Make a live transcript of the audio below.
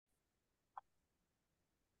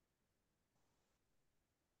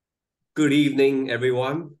Good evening,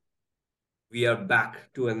 everyone. We are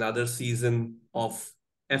back to another season of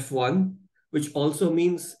F1, which also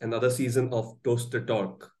means another season of Toast to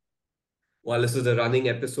Talk. While this is the running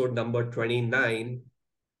episode number 29,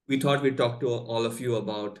 we thought we'd talk to all of you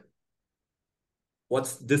about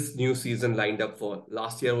what's this new season lined up for.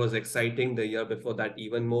 Last year was exciting, the year before that,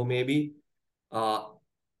 even more, maybe. A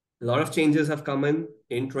lot of changes have come in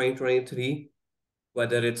 2023,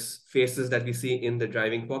 whether it's faces that we see in the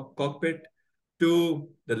driving cockpit to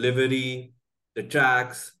the livery, the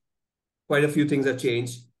tracks, quite a few things have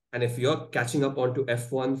changed. And if you're catching up onto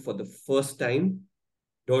F1 for the first time,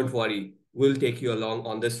 don't worry, we'll take you along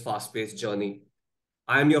on this fast paced journey.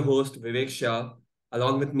 I'm your host, Vivek Shah.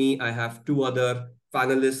 Along with me, I have two other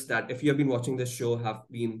panelists that, if you have been watching this show, have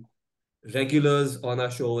been regulars on our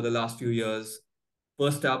show over the last few years.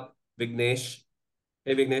 First up, Vignesh.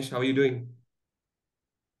 Hey, Vignesh, how are you doing?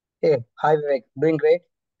 Hey, hi Vivek, doing great.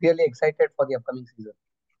 Really excited for the upcoming season.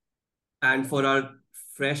 And for our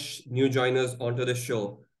fresh new joiners onto the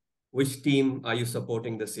show, which team are you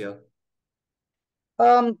supporting this year?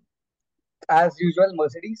 Um, as usual,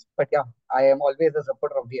 Mercedes, but yeah, I am always a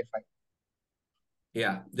supporter of the F1.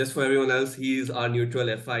 Yeah, just for everyone else, he's our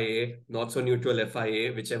neutral FIA, not so neutral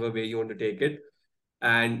FIA, whichever way you want to take it.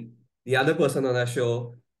 And the other person on our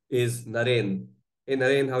show is Naren. Hey,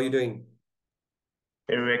 Naren, how are you doing?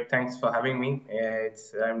 Hey Vivek, thanks for having me.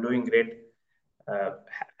 I'm doing great.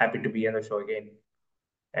 Happy to be on the show again.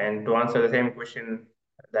 And to answer the same question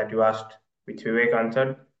that you asked, which Vignesh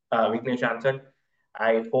answered,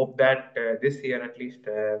 I hope that this year at least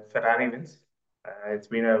Ferrari wins. It's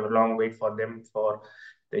been a long wait for them for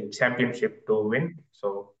the championship to win.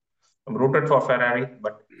 So I'm rooted for Ferrari,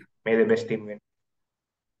 but may the best team win.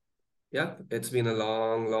 Yeah, it's been a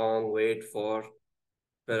long, long wait for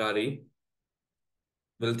Ferrari.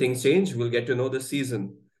 Will things change? We'll get to know this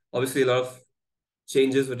season. Obviously, a lot of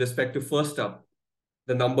changes with respect to first up,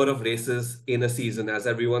 the number of races in a season. As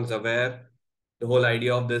everyone's aware, the whole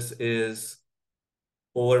idea of this is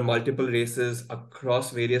over multiple races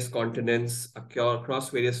across various continents, across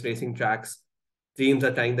various racing tracks. Teams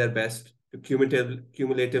are trying their best to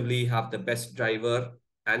cumulatively have the best driver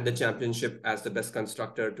and the championship as the best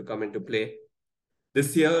constructor to come into play.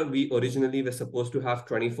 This year, we originally were supposed to have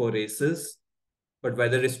 24 races, but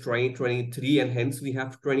whether it's 2023 and hence we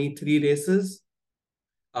have 23 races,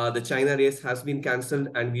 the China race has been cancelled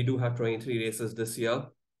and we do have 23 races this year.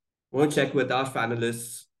 We'll check with our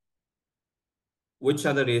panelists which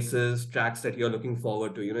are the races, tracks that you're looking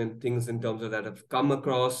forward to, and things in terms of that have come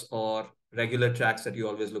across or regular tracks that you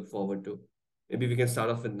always look forward to. Maybe we can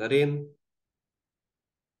start off with Naren.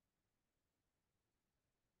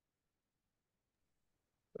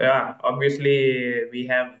 Yeah, obviously we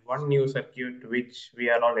have one new circuit which we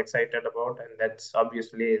are all excited about, and that's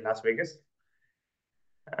obviously Las Vegas.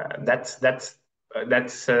 That's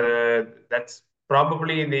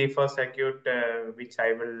probably the first circuit which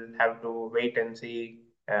I will have to wait and see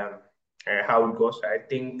how it goes. I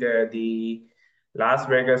think the Las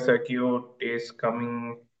Vegas circuit is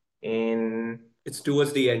coming in. It's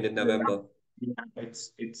towards the end in The November. Yeah,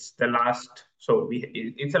 it's the last. So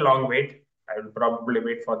it's a long wait. I will probably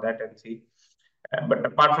wait for that and see. But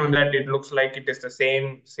apart from that, it looks like it is the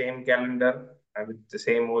same calendar with the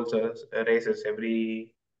same also races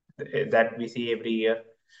every that we see every year.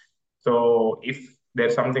 So if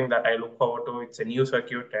there's something that I look forward to, it's a new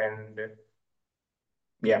circuit, and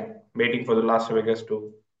yeah, waiting for the Las Vegas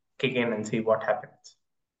to kick in and see what happens.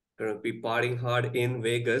 Going to be partying hard in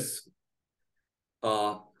Vegas.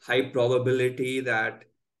 High probability that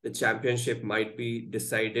the championship might be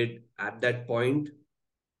decided at that point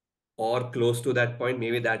or close to that point,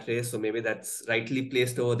 maybe that race. So maybe that's rightly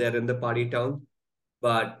placed over there in the party town.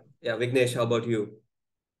 But yeah, Vignesh, how about you?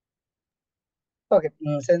 Okay,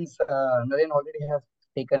 since Naren already has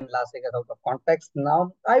taken Las Vegas out of context,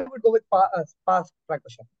 now I would go with fast track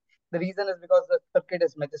question. The reason is because the circuit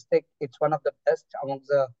is majestic. It's one of the best among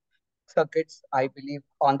the circuits, I believe,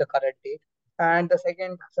 on the current date. And the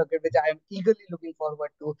second circuit, which I am eagerly looking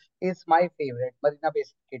forward to, is my favorite, Marina Bay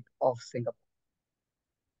Circuit of Singapore,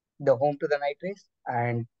 the home to the night race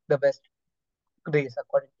and the best race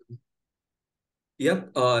according to me.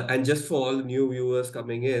 Yep. And just for all new viewers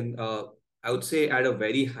coming in, I would say at a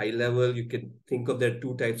very high level, you can think of there are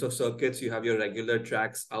two types of circuits. You have your regular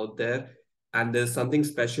tracks out there, and there's something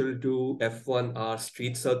special to F1 are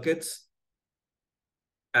street circuits.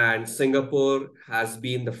 And Singapore has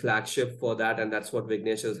been the flagship for that, and that's what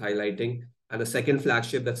Vignesh is highlighting. And the second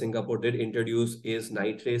flagship that Singapore did introduce is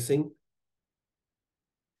night racing,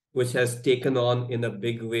 which has taken on in a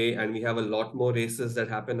big way, and we have a lot more races that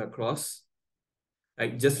happen across.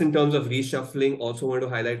 Just in terms of reshuffling, also want to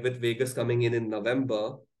highlight with Vegas coming in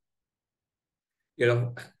November,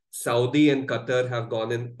 Saudi and Qatar have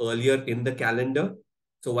gone in earlier in the calendar.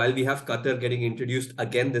 So while we have Qatar getting introduced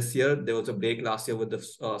again this year, there was a break last year with the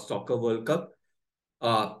Soccer World Cup.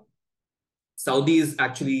 Saudi is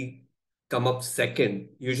actually come up second.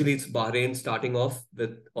 Usually it's Bahrain starting off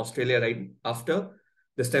with Australia right after.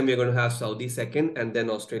 This time we're going to have Saudi second and then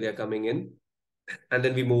Australia coming in. And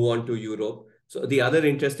then we move on to Europe. So the other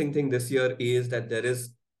interesting thing this year is that there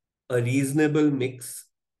is a reasonable mix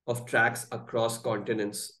of tracks across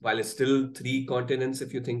continents. While it's still 3 continents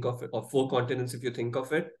if you think of it, or 4 continents if you think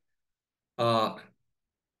of it.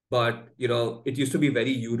 But it used to be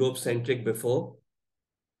very Europe-centric before.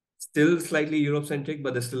 Still slightly Europe-centric,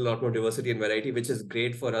 but there's still a lot more diversity and variety, which is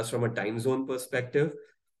great for us from a time zone perspective,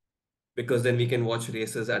 because then we can watch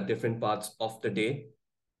races at different parts of the day.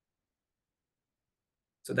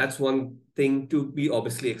 So that's one thing to be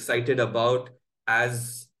obviously excited about.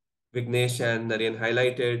 As Vignesh and Naren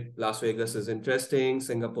highlighted, Las Vegas is interesting.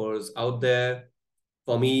 Singapore is out there.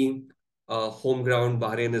 For me, home ground,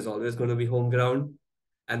 Bahrain is always going to be home ground.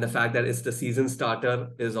 And the fact that it's the season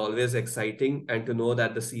starter is always exciting. And to know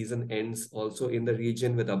that the season ends also in the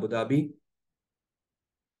region with Abu Dhabi.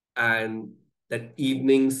 And that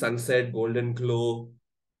evening sunset, golden glow,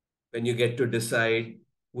 when you get to decide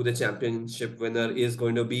who the championship winner is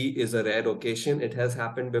going to be, is a rare occasion. It has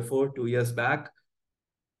happened before 2 years back.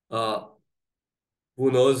 Who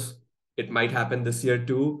knows? It might happen this year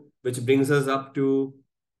too, which brings us up to,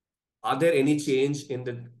 are there any change in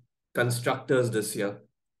the constructors this year?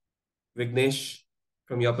 Vignesh,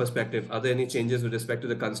 from your perspective, are there any changes with respect to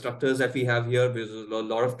the constructors that we have here? There's a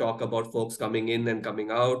lot of talk about folks coming in and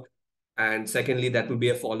coming out. And secondly, that will be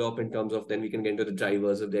a follow-up in terms of then we can get into the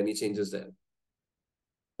drivers if there are any changes there.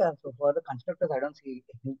 Yeah, so for the constructors, I don't see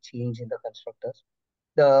any change in the constructors.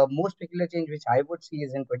 The most peculiar change which I would see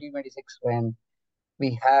is in 2026 when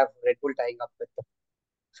we have Red Bull tying up with them.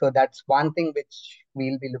 So that's one thing which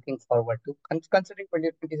we'll be looking forward to, considering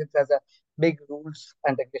 2026 as a big rules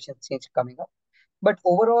and regulations change coming up. But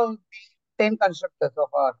overall, the 10 constructors of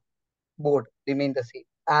our board remain the same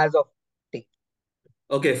as of date.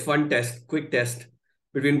 Okay, fun test, quick test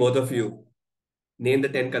between both of you. Name the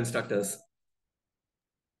 10 constructors.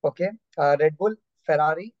 Okay, Red Bull,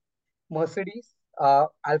 Ferrari, Mercedes,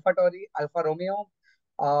 AlphaTauri, Alfa Romeo,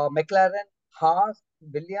 McLaren, Haas,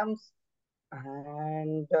 Williams,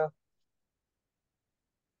 and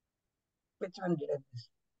which one did I miss?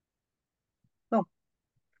 No,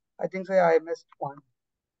 I think so. Yeah, I missed one.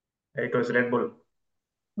 It was Red Bull.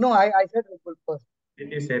 No, I said Red Bull first.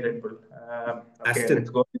 Did you say Red Bull? Okay, Aston. let's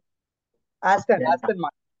go. Aston Yeah.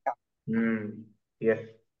 Martin. Yeah. Yes.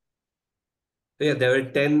 So yeah, there are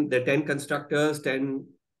 10 constructors, 10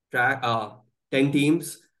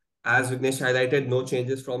 teams. As Vignesh highlighted, no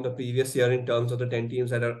changes from the previous year in terms of the 10 teams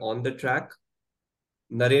that are on the track.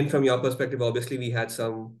 Naren, from your perspective, obviously we had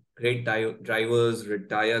some great drivers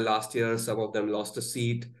retire last year. Some of them lost a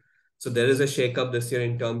seat. So there is a shake-up this year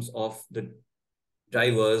in terms of the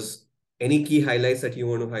drivers. Any key highlights that you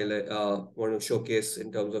want to highlight, want to showcase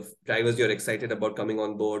in terms of drivers you're excited about coming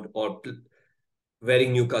on board or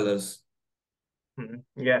wearing new colors?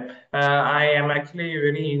 Yeah, I am actually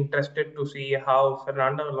very interested to see how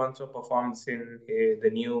Fernando Alonso performs in the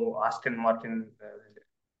new Aston Martin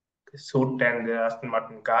suit and the Aston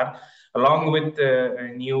Martin car, along with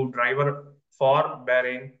a new driver for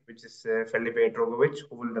Bahrain, which is Felipe Drogovic,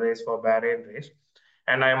 who will race for Bahrain race.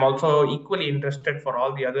 And I am also equally interested for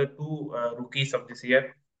all the other two rookies of this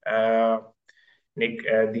year, I think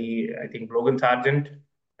Logan Sargent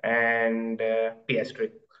and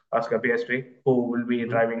Piastri, Oscar Piastri, who will be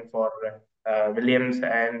driving for Williams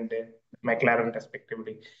and McLaren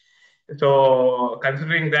respectively. So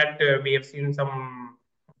considering that we have seen some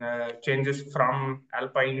changes from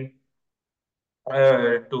Alpine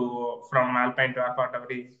to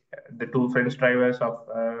AlphaTauri, the two French drivers of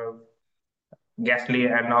Gasly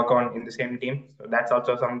and Ocon in the same team. So that's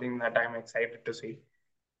also something that I'm excited to see.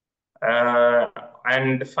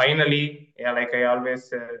 And finally, yeah, like I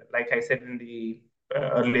always, like I said in the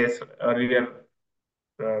earlier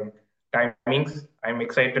timings, I'm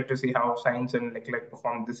excited to see how Sainz and Leclerc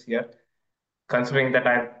perform this year. Considering that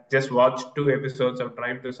I've just watched 2 episodes of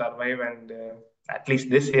Drive to Survive, and at least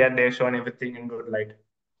this year they've shown everything in good light.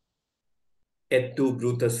 Et tu,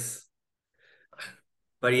 Brutus.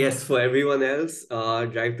 But yes, for everyone else,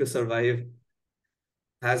 Drive to Survive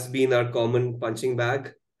has been our common punching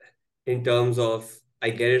bag in terms of,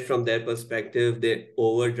 I get it from their perspective, they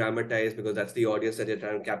over dramatize because that's the audience that they're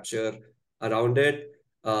trying to capture around it.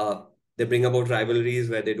 They bring about rivalries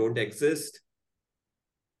where they don't exist.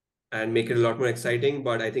 and make it a lot more exciting.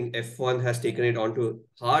 But I think F1 has taken it onto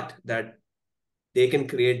heart that they can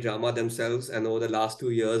create drama themselves. And over the last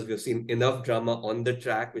 2 years, we've seen enough drama on the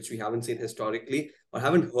track, which we haven't seen historically or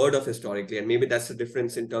haven't heard of historically. And maybe that's the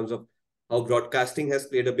difference in terms of how broadcasting has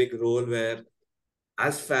played a big role, where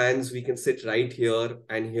as fans, we can sit right here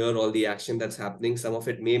and hear all the action that's happening. Some of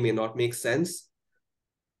it may not make sense,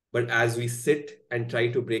 but as we sit and try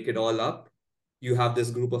to break it all up, you have this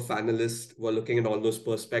group of panelists who are looking at all those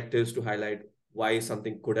perspectives to highlight why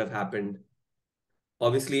something could have happened.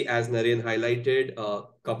 Obviously, as Naren highlighted, a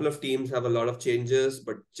couple of teams have a lot of changes,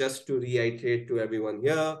 but just to reiterate to everyone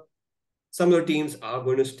here, some of the teams are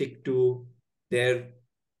going to stick to their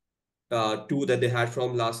two that they had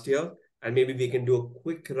from last year. And maybe we can do a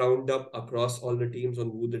quick roundup across all the teams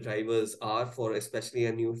on who the drivers are for especially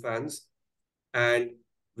our new fans. And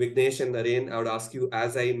Vignesh and Naren, I would ask you,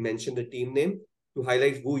 as I mentioned the team name, to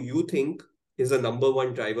highlight who you think is the number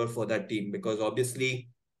one driver for that team. Because obviously,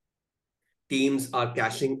 teams are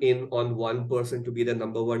cashing in on one person to be the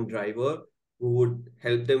number one driver who would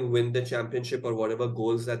help them win the championship or whatever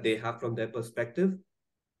goals that they have from their perspective,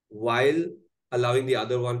 while allowing the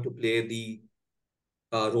other one to play the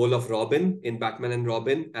role of Robin in Batman and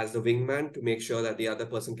Robin as the wingman to make sure that the other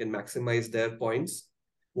person can maximize their points.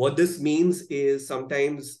 What this means is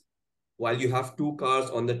sometimes while you have two cars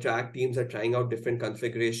on the track, teams are trying out different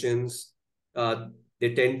configurations. Uh,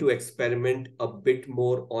 they tend to experiment a bit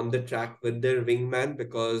more on the track with their wingman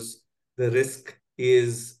because the risk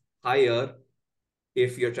is higher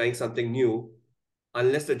if you're trying something new,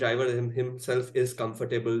 unless the driver himself is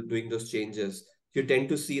comfortable doing those changes. You tend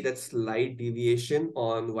to see that slight deviation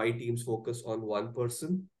on why teams focus on one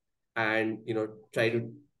person and try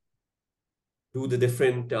to do the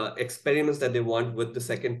different experiments that they want with the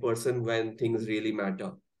second person when things really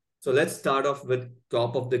matter. So let's start off with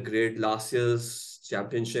top of the grid, last year's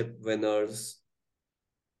championship winners,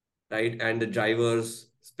 right? And the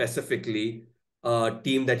drivers specifically, a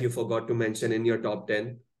team that you forgot to mention in your top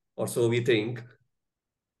 10, or so we think.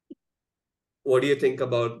 What do you think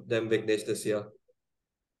about them, Vignesh, this year?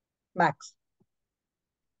 Max,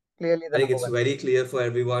 clearly I the think number it's one. very clear for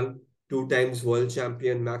everyone. Two times world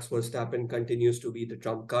champion Max Verstappen continues to be the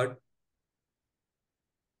trump card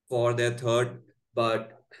for their third,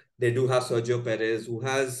 but they do have Sergio Perez, who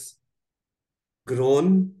has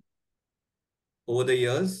grown over the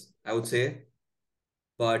years, I would say.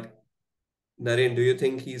 But Naren, do you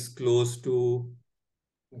think he's close to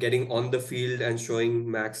getting on the field and showing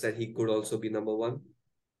Max that he could also be number one?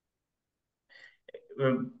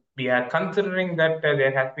 We are considering that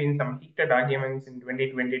there has been some heated arguments in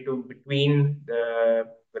 2022 between the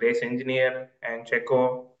race engineer and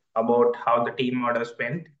Checo about how the team orders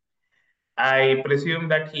went. I presume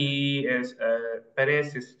that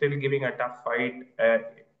Perez is still giving a tough fight,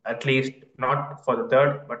 at least not for the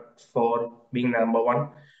third, but for being number one.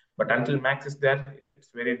 But until Max is there, it's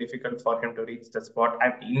very difficult for him to reach the spot.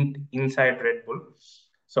 Inside Red Bull.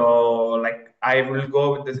 So, like, I will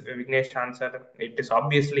go with this Vignesh answer. It is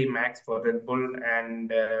obviously Max for Red Bull, and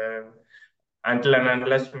until and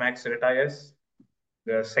unless Max retires,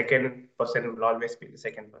 the second person will always be the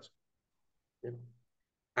second person. Yeah.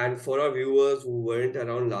 And for our viewers who weren't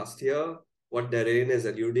around last year, what Darren is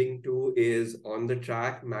alluding to is on the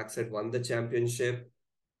track, Max had won the championship.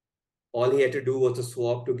 All he had to do was a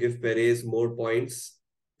swap to give Perez more points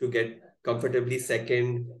to get comfortably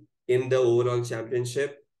second in the overall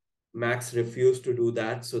championship. Max refused to do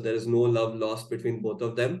that, so there is no love lost between both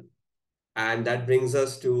of them. And that brings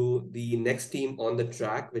us to the next team on the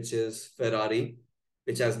track, which is Ferrari,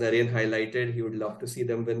 which, as Naren highlighted, he would love to see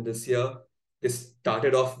them win this year. They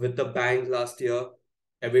started off with a bang last year.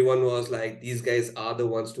 Everyone was like, these guys are the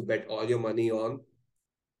ones to bet all your money on.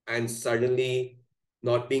 And suddenly,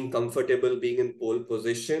 not being comfortable being in pole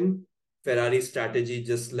position, Ferrari's strategy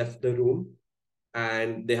just left the room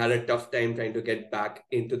and they had a tough time trying to get back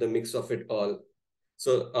into the mix of it all.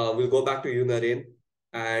 So we'll go back to you, Naren.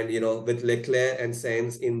 And with Leclerc and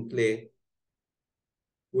Sainz in play,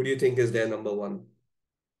 who do you think is their number one?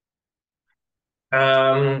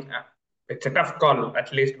 Um, it's a tough call,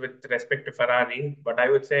 at least with respect to Ferrari. But I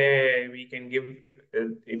would say we can give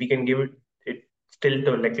it still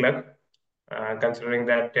to Leclerc, considering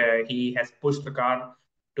that he has pushed the car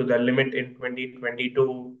to the limit in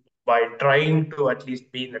 2022 by trying to at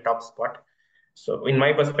least be in the top spot. So, in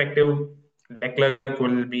my perspective, Leclerc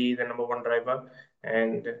will be the number one driver,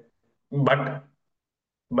 and but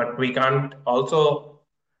we can't also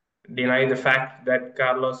deny the fact that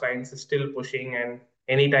Carlos Sainz is still pushing, and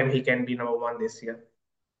anytime he can be number one this year.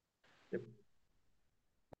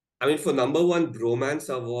 I mean, for number one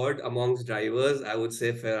bromance award amongst drivers, I would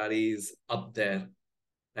say Ferrari is up there,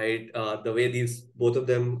 right? The way these both of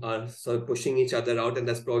them are sort of pushing each other out, and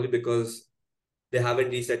that's probably because they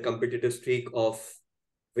haven't reached that competitive streak of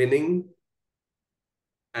winning,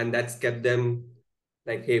 and that's kept them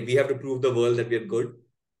like, hey, we have to prove the world that we're good,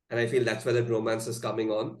 and I feel that's where the bromance is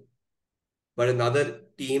coming on. But another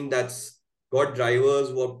team that's got drivers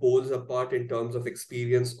who are poles apart in terms of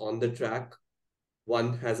experience on the track.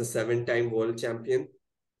 One has a 7-time world champion,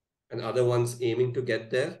 and other one's aiming to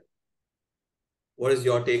get there. What is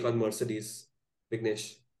your take on Mercedes,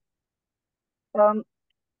 Vignesh? Um,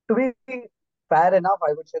 to be fair enough,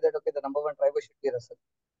 I would say that okay, the number one driver should be Russell.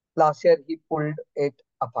 Last year he pulled it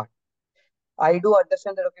apart. I do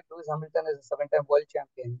understand that okay, Lewis Hamilton is a seven-time world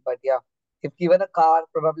champion, but yeah, if given a car,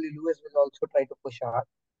 probably Lewis will also try to push hard.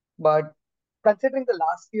 But considering the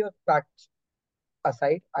last year facts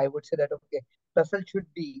aside, I would say that okay, Russell should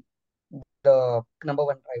be the number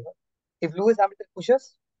one driver. If Lewis Hamilton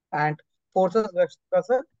pushes and forces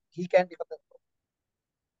Russell, he can become the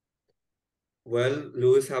Well,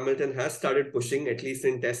 Lewis Hamilton has started pushing, at least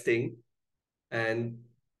in testing, and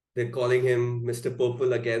they're calling him Mr.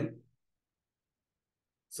 Purple again.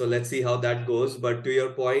 So let's see how that goes. But to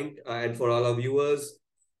your point, and for all our viewers,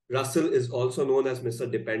 Russell is also known as Mr.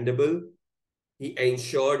 Dependable. He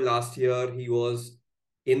ensured last year he was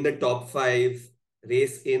in the top five,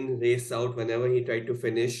 race in, race out, whenever he tried to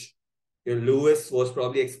finish. You know, Lewis was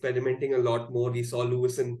probably experimenting a lot more. We saw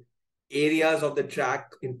Lewis in areas of the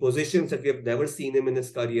track, in positions that we have never seen him in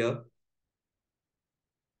his career.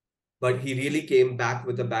 But he really came back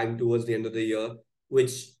with a bang towards the end of the year,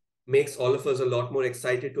 which makes all of us a lot more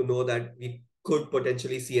excited to know that we could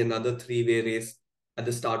potentially see another three-way race at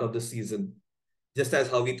the start of the season, just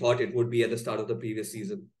as how we thought it would be at the start of the previous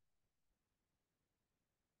season.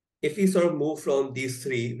 If we sort of move from these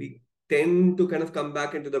three, we tend to kind of come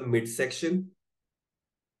back into the midsection,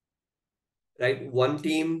 right? One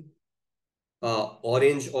team,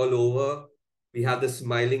 orange all over. We have the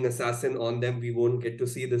smiling assassin on them. We won't get to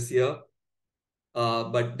see this year.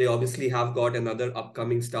 But they obviously have got another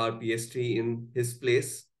upcoming star, PS3, in his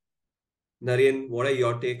place. Naren, what are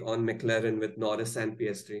your take on McLaren with Norris and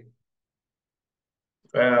PS3?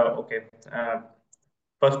 Okay.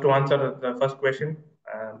 First, to answer the first question,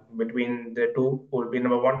 between the two, who will be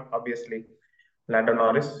number one? Obviously, Lando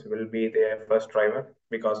Norris will be their first driver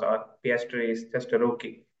because our Piastri is just a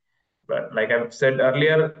rookie. But like I've said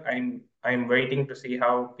earlier, I'm waiting to see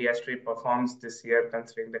how Piastri performs this year,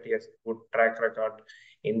 considering that he has good track record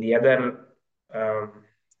in the other um,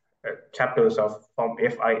 chapters of from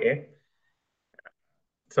FIA.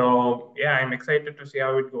 So yeah, I'm excited to see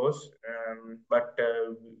how it goes. But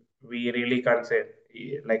we really can't say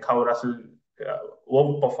like how Russell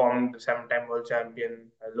overperformed the 7-time world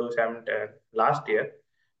champion Lewis Hamilton last year.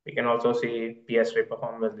 We can also see PS3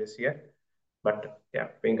 perform well this year. But yeah,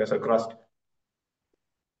 fingers are crossed.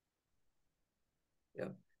 Yeah.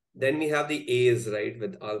 Then we have the A's, right,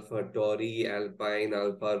 with Alpha Tauri, Alpine,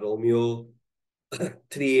 Alfa Romeo,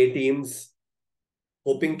 three A teams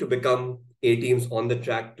hoping to become A teams on the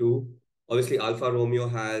track too. Obviously, Alfa Romeo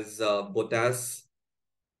has Bottas.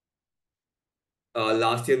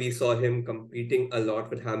 Last year, we saw him competing a lot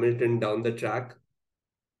with Hamilton down the track.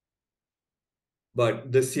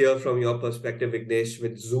 But this year, from your perspective, Vignesh,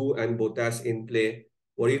 with Zhu and Bottas in play,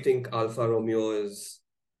 what do you think Alfa Romeo is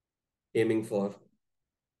aiming for?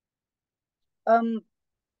 um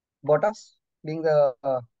Bottas being the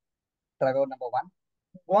driver number one.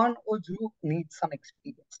 One Oju needs some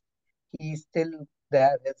experience. He's still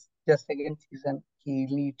there. It's just second season. He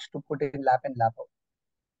needs to put in lap and lap out.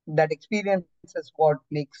 That experience is what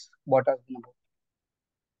makes Bottas the number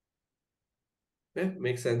Yeah,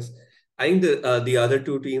 makes sense. I think the other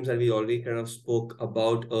two teams that we already kind of spoke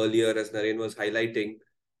about earlier, as Naren was highlighting,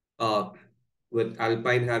 uh, with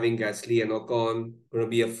Alpine having Gasly and Ocon, going to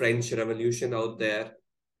be a French revolution out there.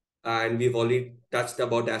 And we've already touched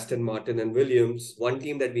about Aston Martin and Williams. One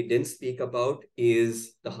team that we didn't speak about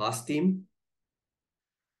is the Haas team.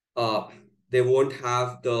 Uh, they won't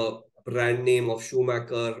have the brand name of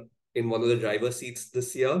Schumacher in one of the driver seats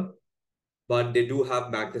this year, but they do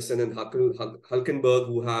have Magnussen and Hulkenberg,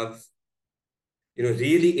 who have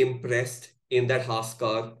really impressed in that Haas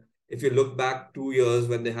car. If you look back 2 years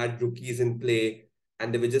when they had rookies in play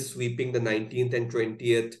and they were just sweeping the 19th and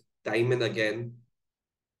 20th time and again,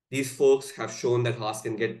 these folks have shown that Haas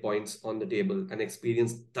can get points on the table, and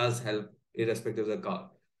experience does help irrespective of the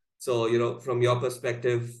car. So, from your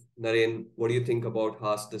perspective, Naren, what do you think about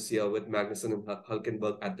Haas this year with Magnussen and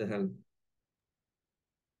Hulkenberg at the helm?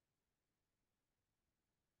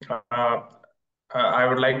 Uh, I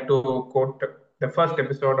would like to quote the first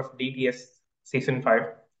episode of DTS season 5,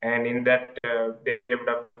 and in that they would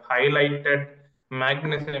have highlighted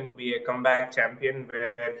Magnussen to be a comeback champion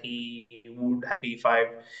where he would have P5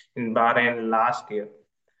 in Bahrain last year.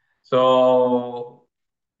 So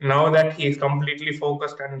now that he is completely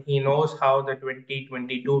focused and he knows how the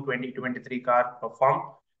 2022 2023 car perform,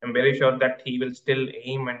 I'm very sure that he will still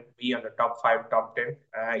aim and be on the top 5, top 10,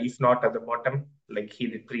 if not at the bottom like he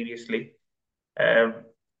did previously. Uh,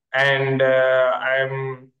 and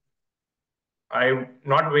I'm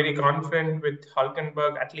not very confident with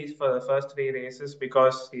Hulkenberg, at least for the first 3 races,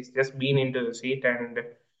 because he's just been into the seat, and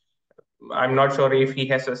I'm not sure if he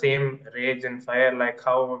has the same rage and fire like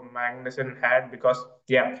how Magnussen had. Because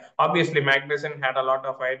yeah, obviously Magnussen had a lot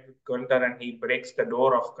of fight with Gunther, and he breaks the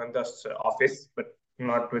door of Gunther's office, but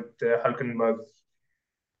not with Hulkenberg.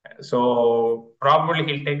 So probably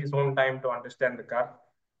he'll take his own time to understand the car,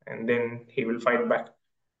 and then he will fight back.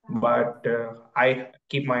 But I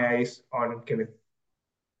keep my eyes on Kevin.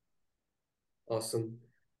 Awesome.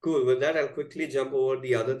 Cool. With that, I'll quickly jump over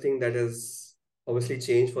the other thing that has obviously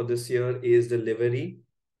changed for this year is the livery,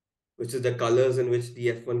 which is the colors in which the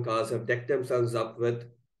F1 cars have decked themselves up with.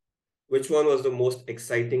 Which one was the most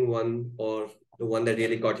exciting one or the one that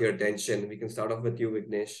really caught your attention? We can start off with you,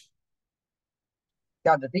 Vignesh.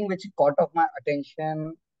 Yeah, the thing which caught off my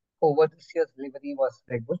attention over this year's livery was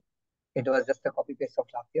Red Bull. It was just a copy paste of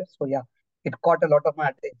last year. So yeah, it caught a lot of my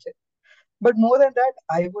attention. But more than that,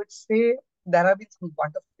 I would say there have been some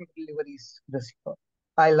wonderful deliveries this year.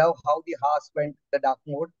 I love how the Haas went the dark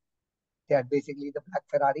mode. They had basically the black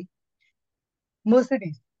Ferrari.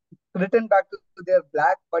 Mercedes returned back to their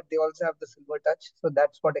black, but they also have the silver touch. So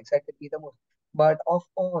that's what excited me the most. But of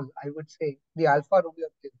all, I would say the Alfa Romeo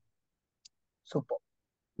is super,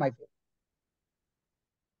 my favorite.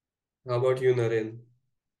 How about you, Naren?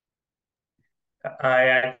 I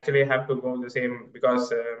actually have to go the same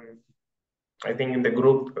because I think in the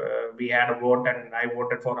group we had a vote and I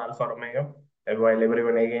voted for Alfa Romeo, while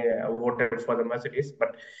everyone again voted for the Mercedes.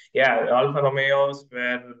 But yeah, Alfa Romeos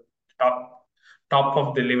were top top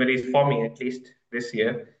of deliveries for me at least this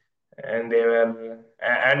year, and they were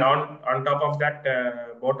and on top of that,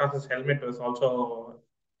 Bottas's helmet was also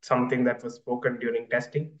something that was spoken during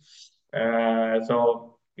testing.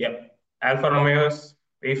 So yeah, Alfa Romeos.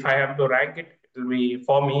 If I have to rank it, it will be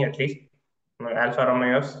for me at least Alfa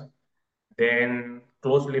Romeos, then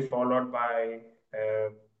closely followed by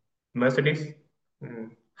Mercedes,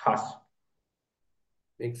 Haas.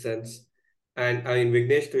 Makes sense. And I mean,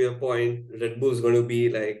 Vignesh, to your point, Red Bull's going to be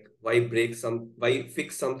like, why fix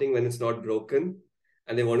something when it's not broken?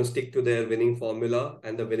 And they want to stick to their winning formula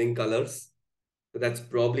and the winning colors. So that's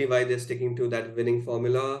probably why they're sticking to that winning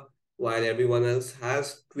formula, while everyone else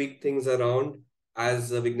has tweaked things around.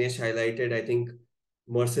 As Vignesh highlighted, I think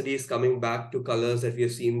Mercedes coming back to colors that we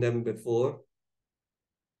have seen them before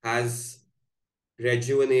has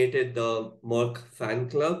rejuvenated the Merc fan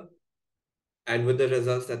club. And with the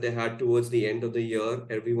results that they had towards the end of the year,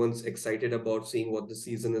 everyone's excited about seeing what the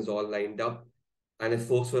season is all lined up. And if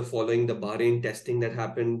folks were following the Bahrain testing that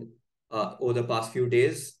happened over the past few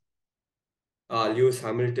days, Lewis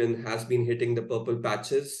Hamilton has been hitting the purple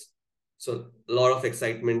patches. So a lot of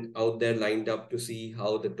excitement out there lined up to see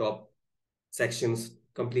how the top sections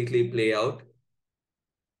completely play out.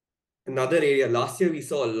 Another area, last year we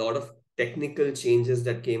saw a lot of technical changes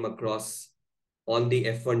that came across on the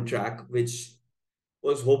F1 track, which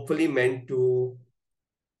was hopefully meant to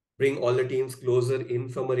bring all the teams closer in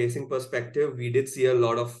from a racing perspective. We did see a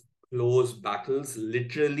lot of close battles,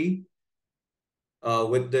 literally,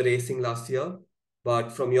 with the racing last year.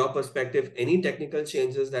 But from your perspective, any technical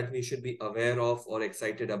changes that we should be aware of or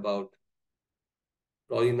excited about?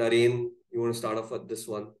 Probably Naren, you want to start off with this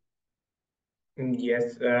one?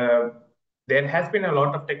 Yes, there has been a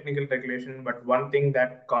lot of technical regulation, but one thing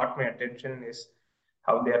that caught my attention is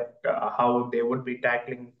how they would be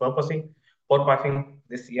tackling porpoising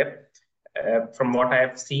this year. From what I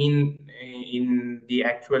have seen in the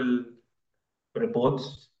actual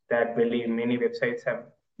reports that many websites have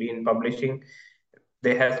been publishing,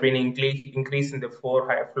 there has been increase in the floor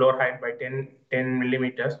height by 10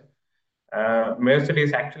 millimeters.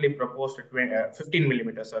 Mercedes actually proposed a 15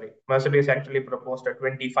 millimeters. Sorry, Mercedes actually proposed a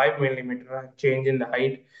 25 millimeter change in the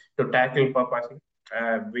height to tackle porpoising,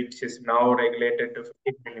 which is now regulated to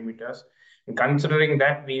 15 millimeters. And considering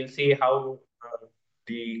that, we'll see how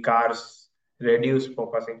the cars reduce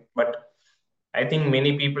porpoising. But I think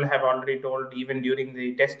many people have already told, even during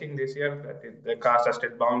the testing this year, that the cars are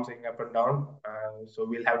still bouncing up and down. So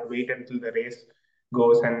we'll have to wait until the race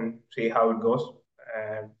goes and see how it goes.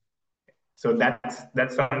 So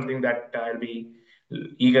that's something that I'll be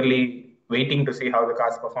eagerly waiting to see how the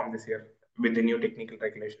cars perform this year with the new technical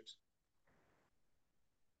regulations.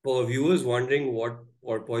 For viewers wondering what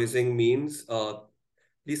porpoising means,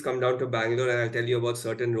 please come down to Bangalore and I'll tell you about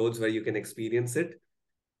certain roads where you can experience it.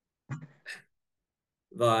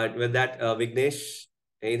 But with that, Vignesh,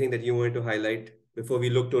 anything that you wanted to highlight before we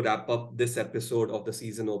look to wrap up this episode of the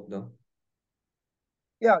season opener?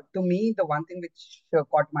 Yeah, to me, the one thing which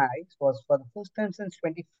caught my eyes was for the first time since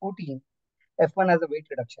 2014, F1 has a weight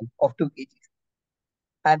reduction of 2 kgs.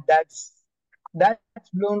 And that's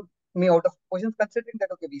blown me out of proportions considering that,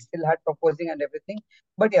 okay, we still had proposing and everything.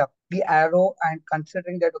 But yeah, the arrow and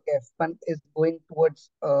considering that, okay, F1 is going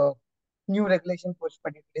towards new regulation for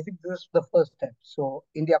 2026, this is the first step. So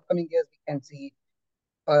in the upcoming years, we can see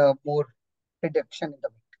more reduction in the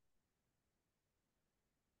weight.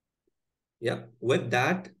 Yeah, with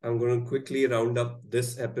that, I'm going to quickly round up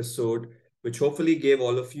this episode, which hopefully gave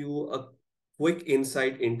all of you a quick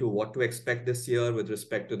insight into what to expect this year with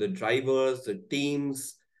respect to the drivers, the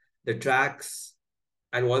teams, the tracks,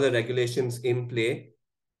 and what are the regulations in play.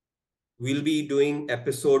 We'll be doing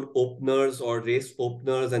episode openers or race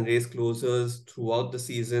openers and race closers throughout the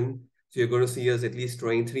season. So you're going to see us at least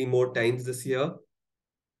 23 more times this year.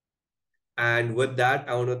 And with that,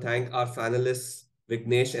 I want to thank our panelists,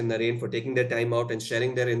 Vignesh and Naren, for taking their time out and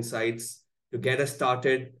sharing their insights to get us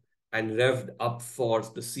started and revved up for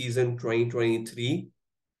the season 2023.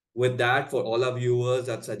 With that, for all our viewers,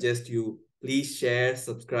 I'd suggest you please share,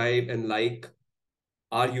 subscribe, and like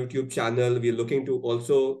our YouTube channel. We're looking to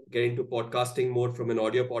also get into podcasting mode from an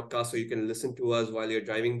audio podcast so you can listen to us while you're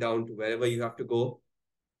driving down to wherever you have to go.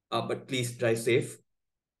 But please drive safe.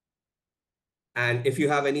 And if you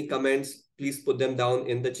have any comments, please put them down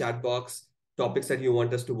in the chat box. Topics that you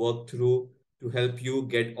want us to work through to help you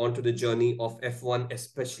get onto the journey of F1,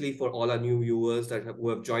 especially for all our new viewers who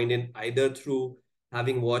have joined in either through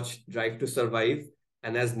having watched Drive to Survive.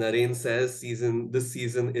 And as Naren says, this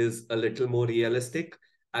season is a little more realistic.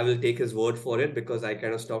 I will take his word for it because I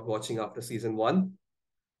kind of stopped watching after season one.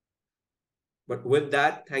 But with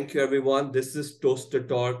that, thank you everyone. This is Toast to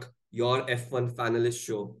Talk, your F1 Fanelist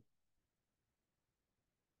show.